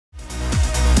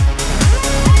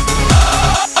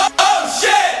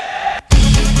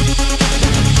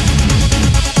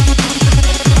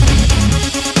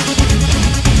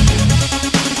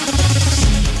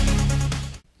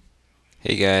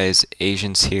guys,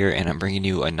 AziiANZ here, and I'm bringing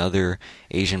you another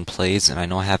AziiANZ Plays. And I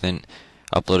know I haven't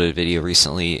uploaded a video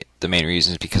recently. The main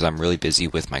reason is because I'm really busy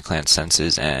with my clan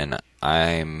census, and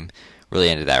I'm really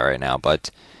into that right now.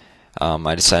 But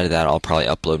I decided that I'll probably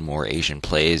upload more AziiANZ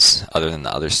Plays other than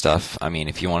the other stuff. I mean,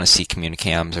 if you want to see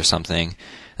communicams or something,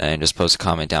 then just post a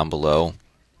comment down below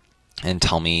and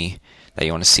tell me that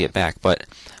you want to see it back. But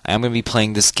I am going to be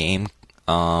playing this game.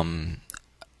 One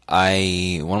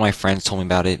of my friends told me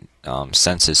about it,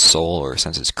 Census Soul or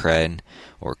Census Cred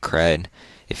or Cred,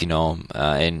 if you know him,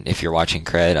 and if you're watching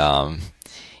Cred,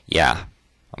 yeah,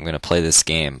 I'm gonna play this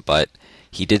game. But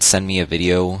he did send me a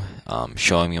video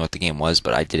showing me what the game was,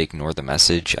 but I did ignore the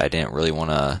message. I didn't really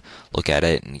want to look at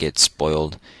it and get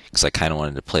spoiled because I kind of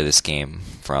wanted to play this game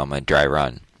from a dry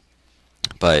run.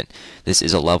 But this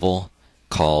is a level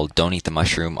called Don't Eat the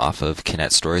Mushroom off of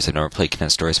Kinet Stories. I've never played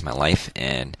Kinet Stories in my life,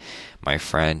 and my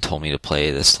friend told me to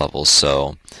play this level,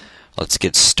 so let's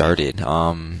get started.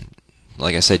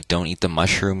 Like I said, Don't Eat the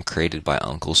Mushroom, created by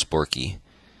Uncle Sporky.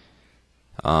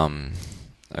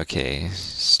 Okay,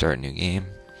 start new game.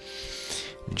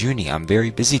 Junie, I'm very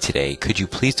busy today. Could you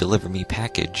please deliver me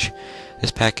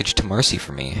this package to Marcy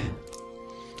for me?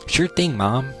 Sure thing,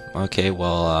 Mom. Okay,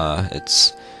 well, I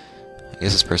guess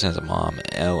this person has a mom.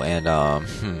 Oh, and, I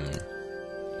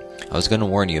was going to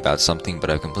warn you about something, but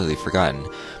I've completely forgotten.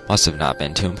 Must have not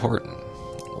been too important.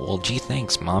 Well, gee,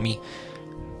 thanks, Mommy.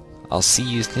 I'll see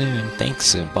you soon.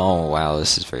 Thanks. Oh, wow,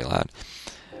 this is very loud.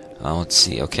 Let's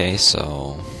see. Okay,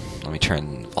 so let me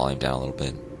turn the volume down a little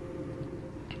bit.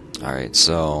 Alright,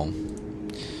 so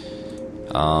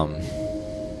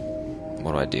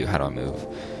what do I do? How do I move?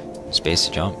 Space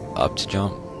to jump, up to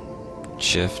jump,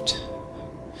 shift,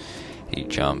 you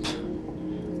jump.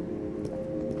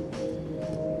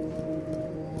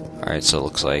 Alright, so it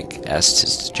looks like S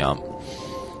is to jump.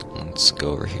 Let's go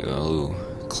over here. Ooh,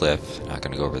 cliff. Not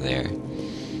gonna go over there.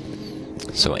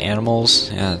 So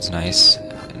animals, yeah, that's nice.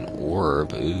 An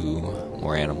orb, ooh,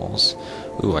 more animals.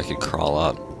 Ooh, I could crawl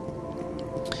up.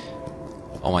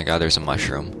 Oh my god, there's a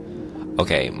mushroom.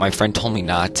 Okay, my friend told me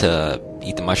not to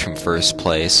eat the mushroom first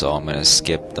play, so I'm gonna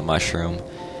skip the mushroom.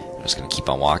 I'm just gonna keep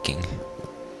on walking.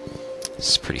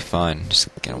 This is pretty fun. Just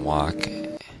gonna walk.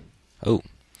 Oh,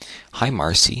 hi,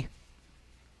 Marcy.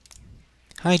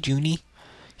 Hi, Junie.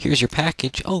 Here's your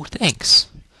package. Oh, thanks.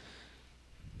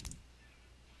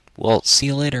 Well, see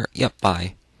you later. Yep,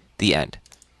 bye. The end.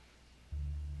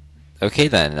 Okay,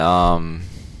 then. That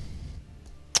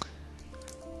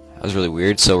was really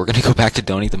weird. So we're gonna go back to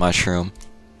Don't Eat the Mushroom.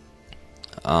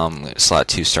 Slot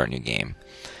 2, start new game.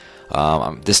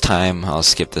 This time I'll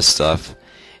skip this stuff,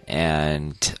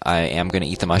 and I am gonna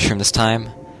eat the mushroom this time.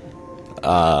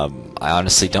 I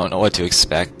honestly don't know what to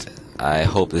expect. I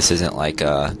hope this isn't like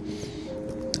a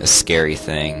scary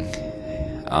thing.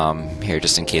 Here,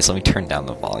 just in case, let me turn down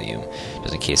the volume,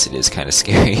 just in case it is kind of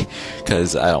scary,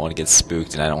 because I don't want to get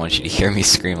spooked, and I don't want you to hear me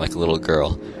scream like a little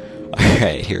girl.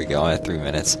 Alright, here we go, I'm at 3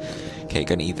 minutes. Okay,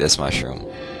 gonna eat this mushroom.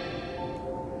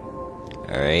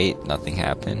 Alright, nothing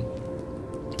happened.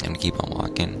 I'm gonna keep on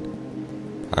walking.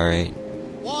 Alright.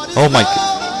 Oh my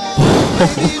god.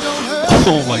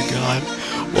 Oh my god.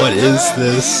 What is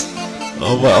this?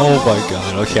 Oh my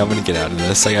god. Okay, I'm gonna get out of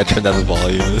this. I gotta turn down the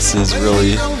volume. This is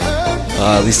really...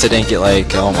 at least I didn't get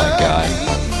like... Oh my god.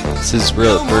 This is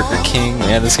real Burger King.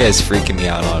 Man, this guy's freaking me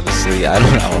out, honestly. I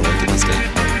don't know. Look at this guy.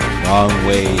 Wrong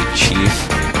way, chief.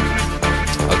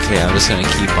 Okay, I'm just gonna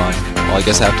keep on... Well, I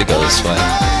guess I have to go this way.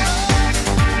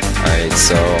 Alright,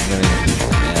 so I'm gonna...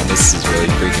 Man, this is really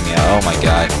freaking me out. Oh my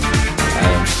god. I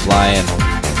am flying.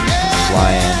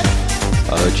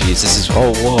 Oh jeez, this is...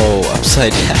 Oh, whoa,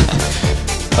 upside down.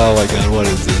 Oh my god, what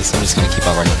is this? I'm just gonna keep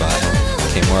on running by.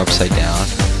 Okay, more upside down.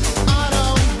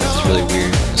 This is really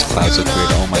weird. These clouds look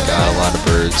weird. Oh my god, a lot of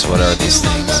birds. What are these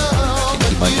things? Okay,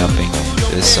 keep on jumping.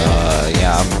 This,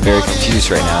 yeah, I'm very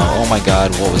confused right now. Oh my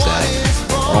god, what was that?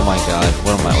 Oh my god,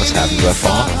 what's happening? Do I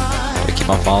fall? Do I keep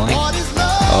on falling?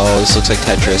 Oh, this looks like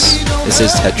Tetris. This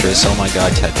is Tetris. Oh my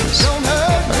god, Tetris.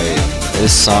 Alright,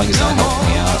 this song is not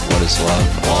helping me out. What is love?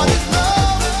 Oh,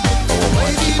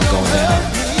 I keep on going down.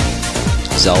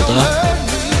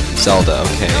 Zelda,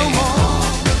 okay.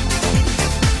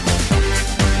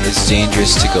 It's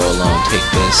dangerous to go alone. Take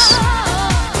this.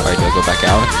 Alright, do I go back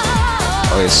out?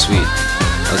 Okay, sweet.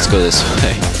 Let's go this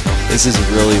way. This is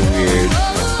really weird.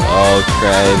 Oh,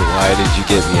 Craig, why did you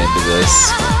get me into this?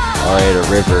 Alright, a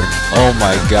river. Oh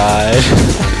my god.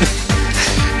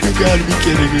 You gotta be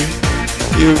kidding me.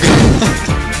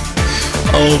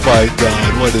 Oh my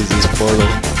god, what is this portal?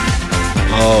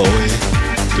 Oh, wait.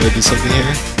 Do I do something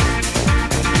here?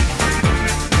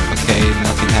 Okay,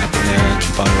 nothing happened there.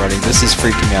 Keep on running. This is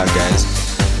freaking me out, guys.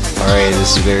 Alright,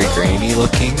 this is very grainy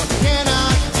looking.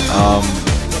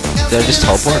 Did I just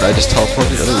teleport? I just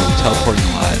teleported? Oh, teleporting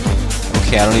a lot.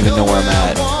 Okay, I don't even know where I'm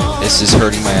at. This is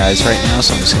hurting my eyes right now,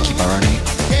 so I'm just gonna keep on running.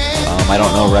 I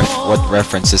don't know what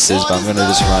reference this is, but I'm gonna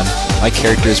just run. My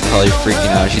character is probably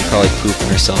freaking out. She's probably pooping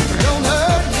herself right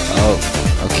now. Oh,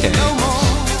 okay.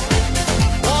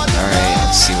 Alright,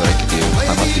 let's see what I can do.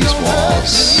 Climb up these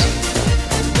walls.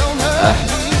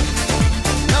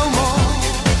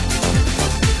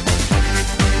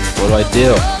 What do I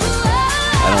do?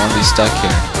 I don't want to be stuck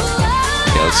here.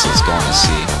 Okay, let's go on the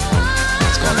sea.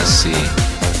 Let's go on the sea.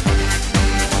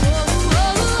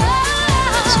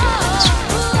 Let's go this way.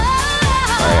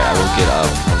 Alright, I will get up.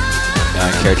 Now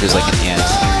my character's like an ant.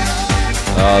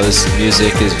 Oh, this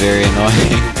music is very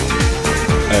annoying.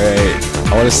 Alright,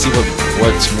 I want to see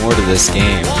what's more to this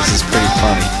game. This is pretty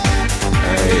funny.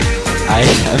 Alright, I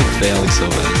am failing so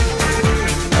bad.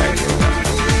 Alright, here we go.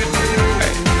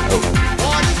 Alright, oh.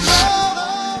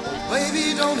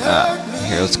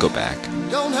 Here, let's go back.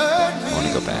 I want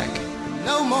to go back.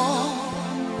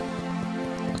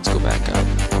 Let's go back up.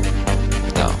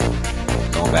 No.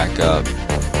 Going back up.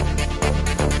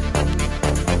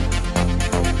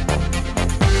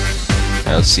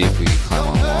 Alright, let's see if we can climb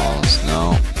on walls.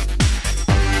 No.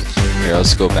 Here,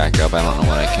 let's go back up. I don't know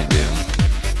what I can do.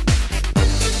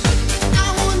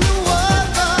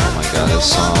 Oh my god, this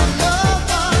song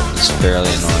is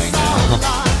fairly annoying now.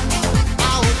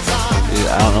 Dude,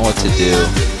 I don't know what to do.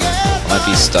 I might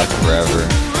be stuck forever.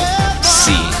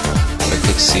 C. Should I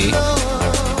click C?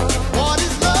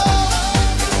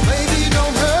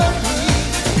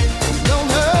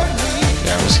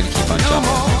 Yeah, I'm just gonna keep on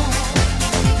jumping.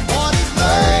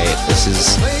 Alright, this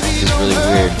is really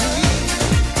weird.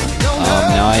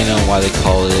 Now I know why they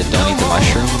call it Don't Eat the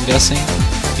Mushroom, I'm guessing.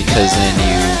 Because then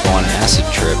you go on an acid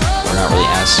trip. Or not really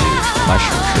acid,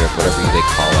 mushroom trip, whatever they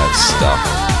call that stuff.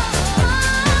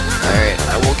 Alright,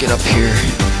 I will get up here.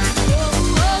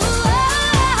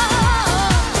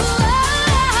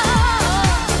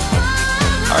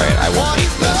 Alright, I won't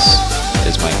make this.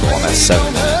 Is my goal. I'm at 7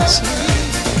 minutes.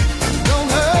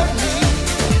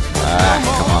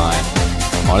 Come on.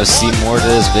 I want to see more to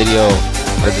this video,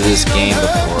 or to this game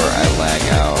before I lag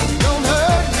out.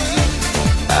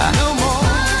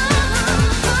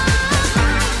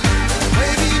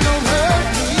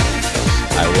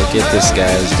 I will get this,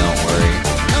 guys, don't worry.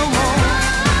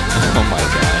 Oh my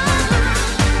god.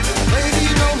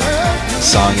 The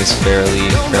song is fairly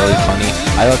funny.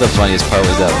 I thought the funniest part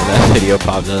was that when that video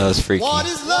popped up, that was freaky.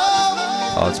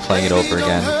 Oh, it's playing it over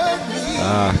again.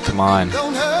 Come on.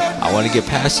 I want to get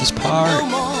past this part.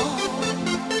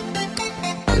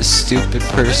 This stupid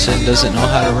person doesn't know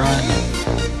how to run.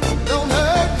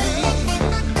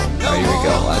 Alright, here we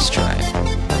go. Last try.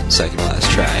 Second to last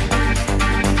try.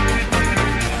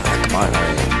 Come on,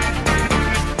 alright.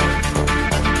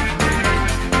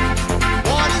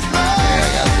 There, I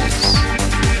got this.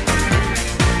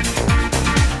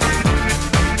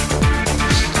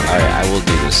 Alright, I will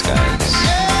do this, guys.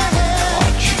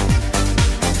 Watch.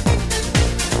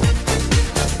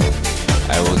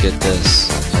 I will get this.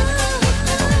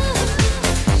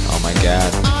 Oh my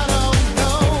god.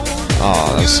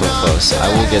 Oh, that was so close. I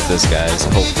will get this, guys,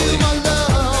 hopefully.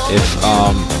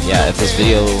 If this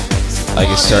video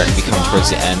is starting to become towards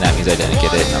the end, that means I didn't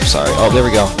get it, and I'm sorry. Oh, there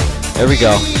we go. There we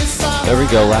go. There we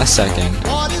go. Last second.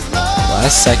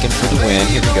 Last second for the win.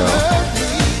 Here we go.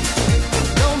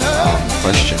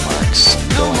 Question marks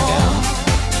going down.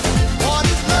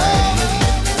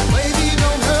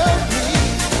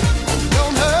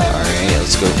 Alright,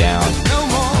 let's go down.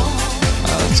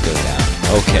 Let's go down.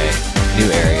 Okay,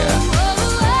 new area.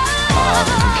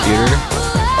 Computer.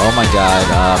 Oh my god,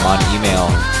 I'm on email.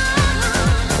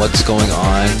 What's going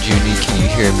on? Junie, can you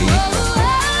hear me?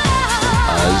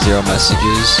 0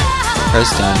 messages. Press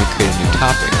down to create a new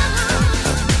topic.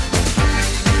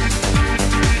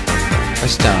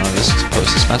 Press down on this to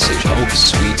post this message. Oh,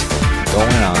 sweet.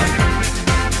 Going on.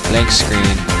 Blank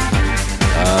screen.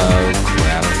 Oh,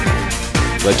 crap.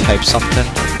 Do I type something?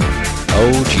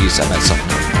 Oh, jeez, I meant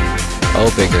something. Oh,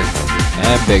 bigger.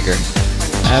 And bigger.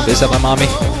 And is that my mommy? Is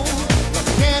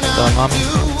that my mommy?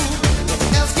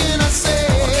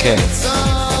 Okay.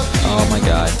 Oh my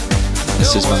god.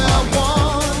 This is my mommy.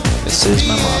 This is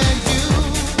my mommy.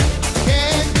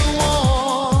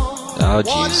 Oh,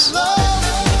 jeez.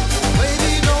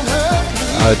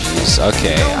 Oh jeez,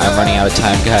 okay, I'm running out of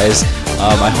time, guys.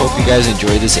 I hope you guys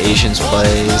enjoyed this AziiANz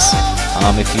Plays.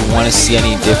 If you want to see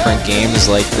any different games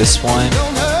like this one,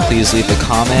 please leave a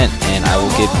comment, and I will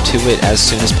get to it as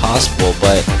soon as possible.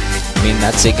 But, I mean,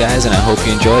 that's it, guys, and I hope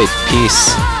you enjoyed.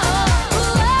 Peace.